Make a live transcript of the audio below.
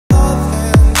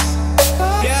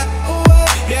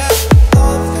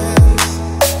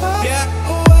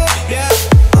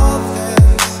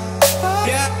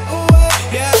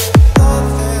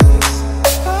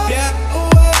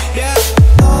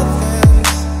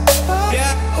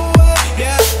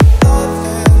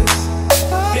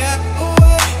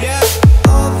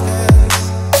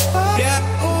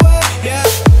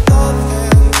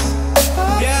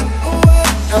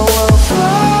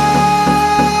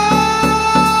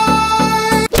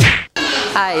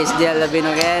guys, Dial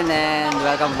Labino again and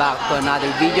welcome back to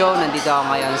another video. Nandito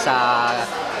ako ngayon sa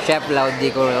Chef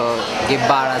Laudico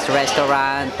Guevarra's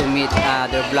restaurant to meet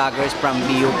other vloggers from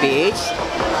BUPH,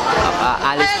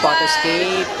 Alice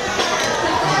Potoscape,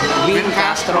 Vin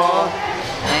Castro,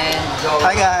 and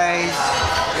hi guys!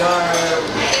 Your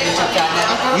YouTube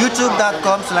channel?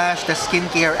 YouTube.com/The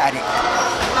Skincare Addict.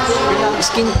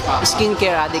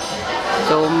 Skincare Addict.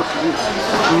 So,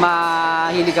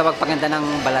 mahilig ka magpaganda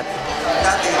ng balat.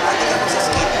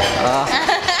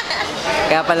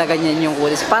 Kaya pala ganyan yung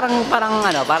kutis. Parang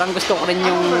gusto ko rin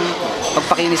yung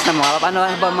pagpakinis ng mukha. Ano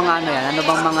ba mga ano yan? Ano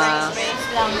bang mga...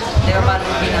 Di ba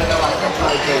parang ginagawa yan?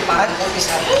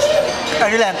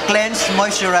 Ano lang, cleanse,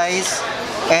 moisturize,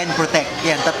 and protect.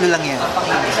 Yan, tatlo lang yan.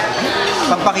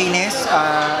 Pampakinis.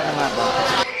 Ano nga ba?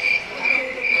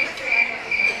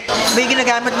 May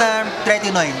ginagamit na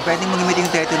tretinoin. Pwede mo gamitin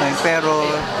yung tretinoin. Pero,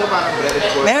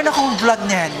 meron akong vlog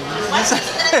niyan.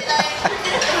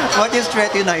 What is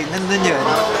tretinoin? Nandun yun.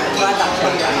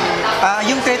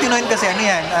 Yung tretinoin kasi, ano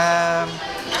yan?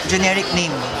 Generic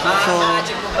name. So,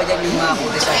 check mo ba dyan yung mga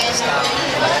kutis artista?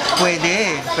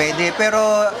 Pwede.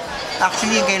 Pero,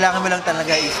 actually, yung kailangan mo lang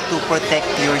talaga is to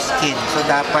protect your skin. So,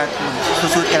 dapat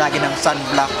susuot ka lagi ng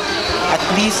sunblock. At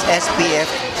least SPF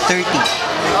 30.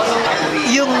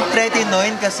 Yung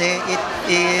tretinoin kasi, it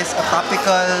is a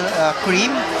topical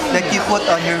cream that you put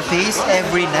on your face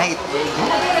every night.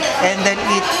 And then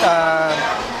it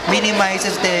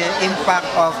minimizes the impact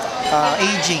of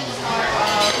aging.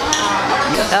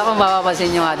 Kung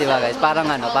mapapansin nyo nga, diba guys,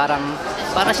 parang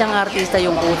siyang artista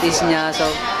yung kutis niya. So,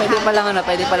 pwede pa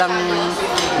lang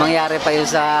mangyari pa yun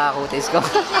sa kutis ko.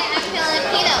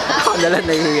 Ako nalang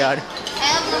nangyayari.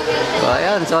 So,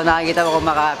 ayun. So, nakikita mo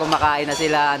kumakain na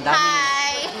sila. Ang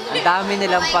dami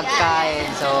nilang pagkain.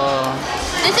 So,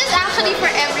 this is actually for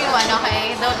everyone,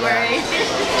 okay? Don't worry.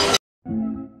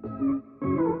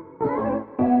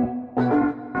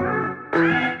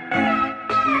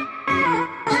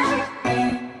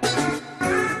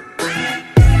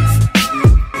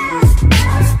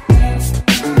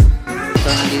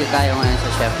 nandito tayo ngayon sa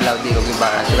Chef Laudico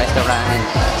Guevarra's restaurant and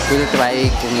we'll try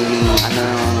kung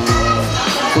anong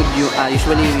food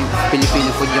usually Filipino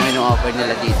food yung ino-offer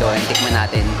nila dito and tikman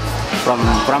natin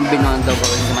from Binondo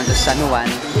going naman to San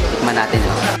Juan, tikman natin.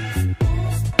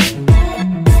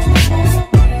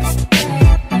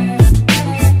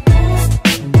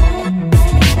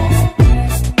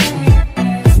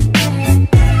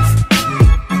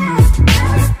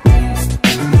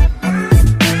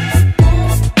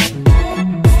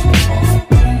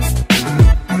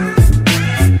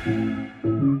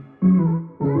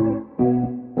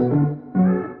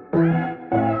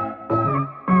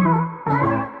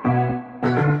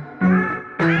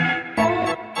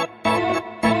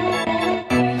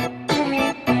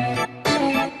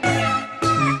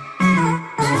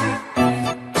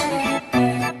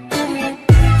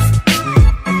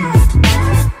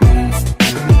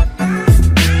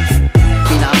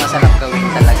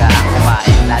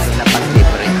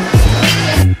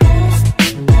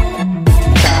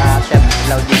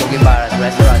 Laudico Guevarra's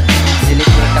restaurant.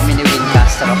 Deliver kami ni Vin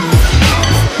Castro.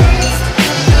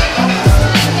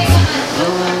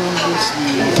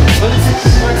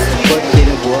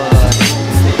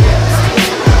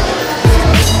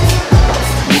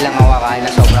 Hindi lang ako kakain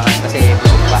na sobrang kasi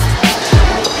busog pa.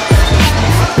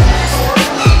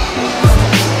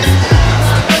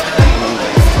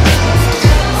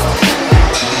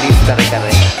 Beef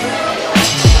kare-kare.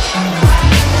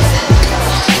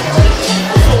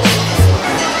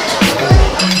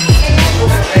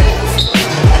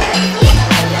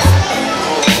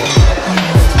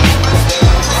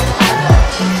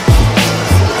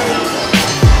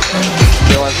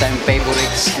 All-time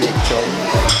favorites lechon.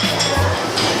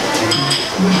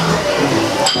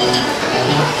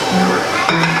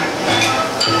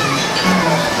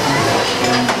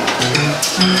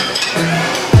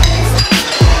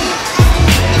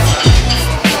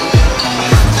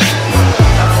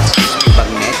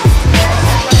 Bagnet.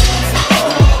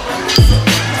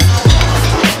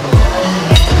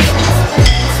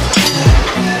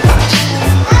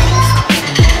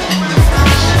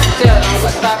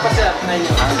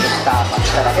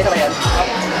 Sarap. Ito ba yan?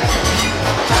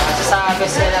 Sa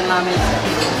bestseller namin.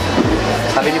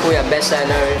 Sabi ni Kuya,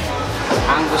 bestseller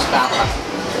Angus Tapa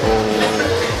o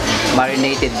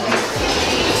marinated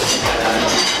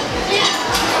beef.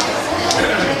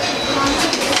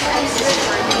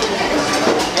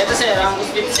 Ito sir,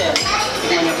 Angus beef sir.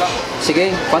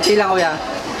 Sige, konti lang Kuya.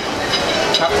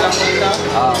 Half lang po ito?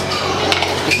 Oo.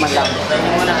 Tikman lang. Tayo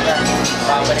muna.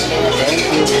 Babalik kayo. Thank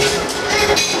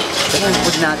you. So yung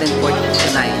food natin for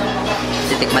tonight,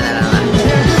 titikman na lang ha.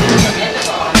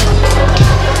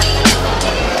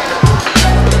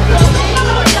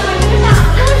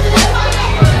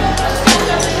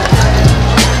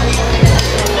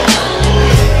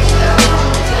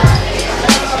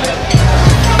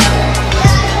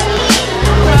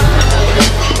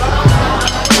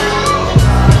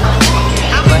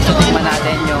 So tikman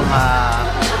natin yung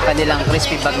kanilang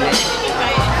crispy bagnet.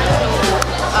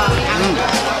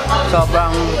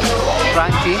 Sobrang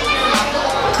crunchy.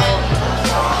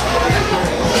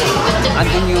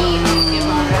 Andun yung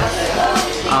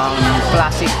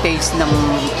classic taste ng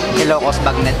Ilocos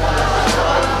bagnet.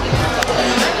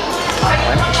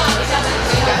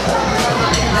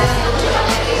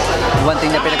 One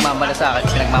thing na pinagmamalaki sa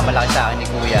akin ni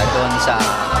Kuya doon sa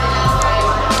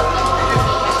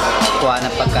kuha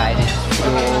ng pagkain,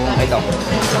 yung ito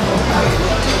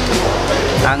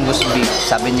Angus beef.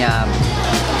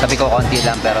 Sabi ko konti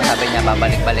lang, pero sabi niya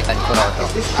babalik-balikan ko raw to.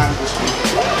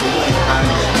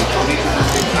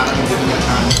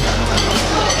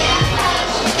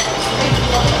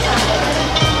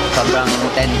 Sobrang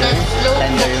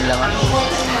tender yung laman.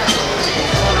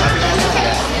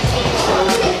 Yeah.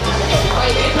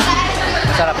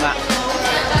 Masarap nga.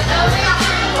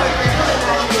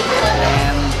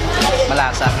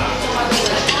 Malasa.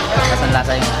 Ang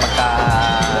lasa yung pagka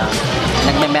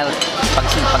nagme-melt, pag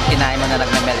kinain mo na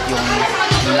nagme-melt yung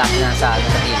lasa na sa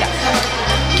tila.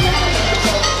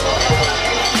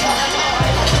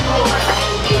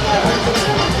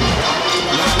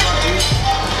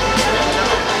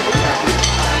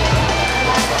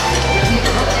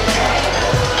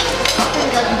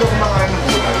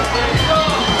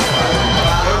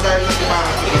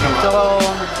 So,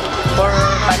 for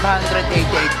 588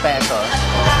 pesos,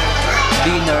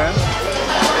 dinner,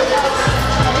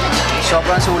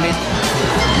 sobrang sulit,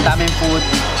 ang daming food,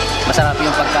 masarap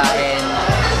yung pagkain.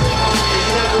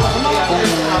 Kung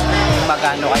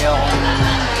magano kayo, kung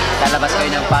lalabas kayo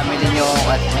ng family nyo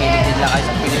at mahilig din lang kayo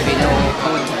sa Filipino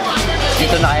food,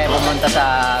 dito na kayo pumunta sa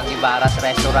Guevarra's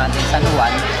restaurant in San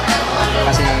Juan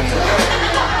kasi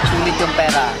sulit yung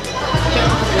pera.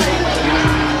 Yung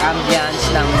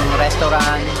ambience ng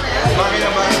restaurant,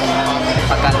 yung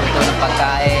pagkaluto ng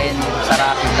pagkain,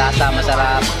 sarap, yung lasa,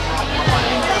 masarap.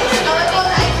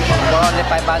 For only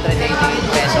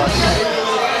 588 pesos,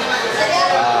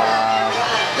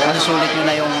 masusulit nyo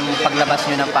na yung paglabas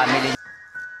nyo ng family.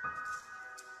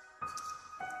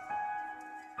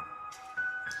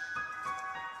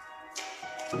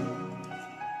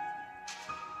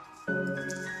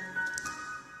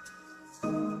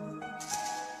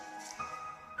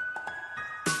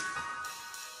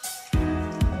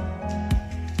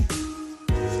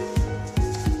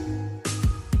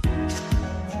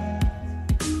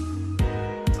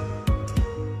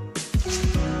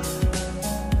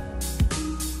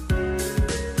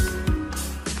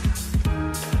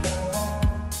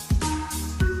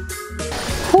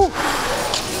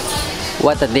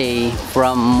 What a day!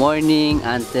 From morning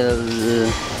until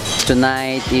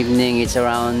tonight, evening, it's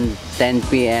around 10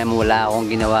 PM. Wala akong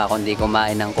ginawa kundi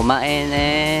kumain ng kumain.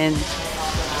 And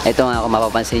ito nga, kung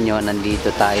mapapansin nyo, nandito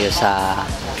tayo sa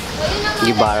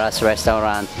Guevarra's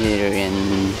restaurant here in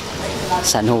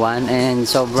San Juan. And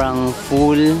sobrang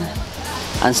full.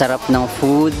 Ang sarap ng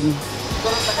food.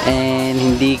 And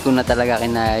hindi ko na talaga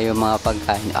kinaya yung mga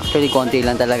pagkain. Actually, konti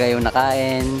lang talaga yung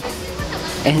nakain.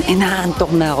 And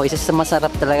inaantok na ako. Isa sa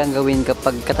masarap talagang gawin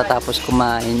kapag katatapos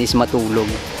kumain is matulog.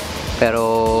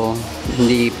 Pero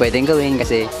hindi pwedeng gawin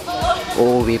kasi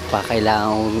uuwi pa.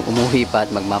 Kailangan umuwi pa at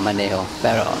magmamaneho.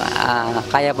 Pero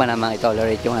kaya pa namang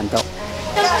i-tolerate yung antok.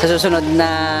 Sa susunod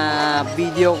na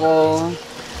video ko,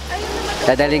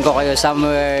 dadalhin ko kayo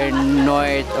somewhere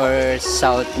north or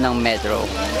south ng metro.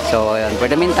 So, yun. For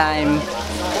the meantime,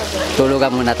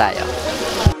 tulugan muna tayo.